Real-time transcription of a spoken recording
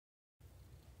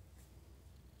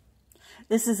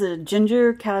This is a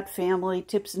Ginger Cat Family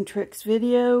tips and tricks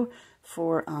video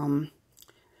for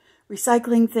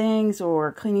recycling things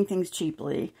or cleaning things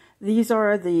cheaply. These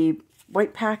are the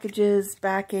white packages,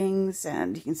 backings,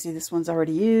 and you can see this one's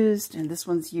already used and this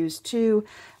one's used too.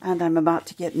 And I'm about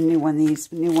to get a new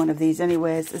one of these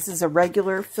anyways. This is a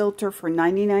regular filter for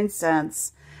 99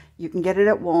 cents. You can get it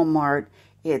at Walmart.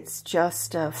 It's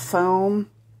just foam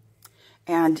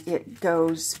and it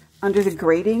goes under the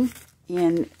grating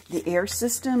in the air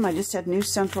system. I just had new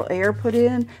central air put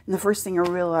in, and the first thing I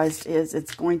realized is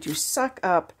it's going to suck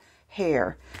up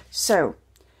hair. So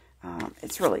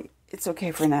it's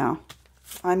okay for now.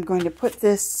 I'm going to put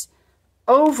this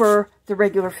over the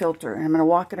regular filter, and I'm going to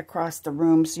walk it across the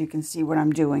room so you can see what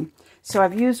I'm doing. So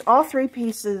I've used all 3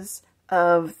 pieces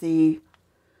of the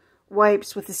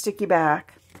wipes with the sticky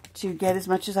back to get as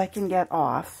much as I can get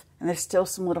off. And there's still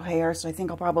some little hair, so I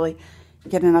think I'll probably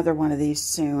get another one of these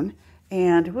soon.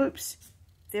 And whoops,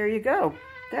 there you go.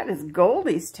 That is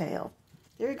Goldie's tail.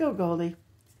 There you go, Goldie.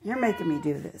 You're making me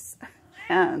do this.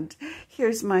 And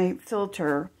here's my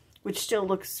filter, which still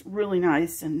looks really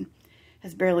nice and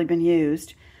has barely been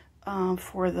used,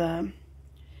 for the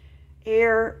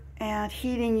air and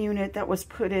heating unit that was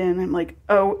put in. I'm like,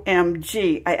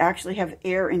 OMG, I actually have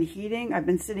air and heating. I've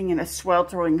been sitting in a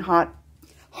sweltering hot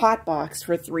box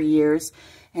for 3 years,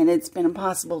 and it's been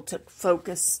impossible to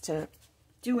focus to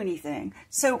do anything.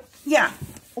 So yeah,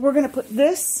 we're gonna put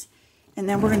this, and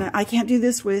then I can't do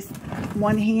this with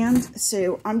one hand,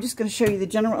 so I'm just gonna show you the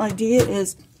general idea.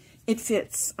 Is it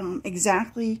fits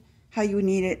exactly how you would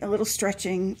need it. A little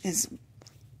stretching is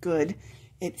good.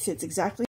 It fits exactly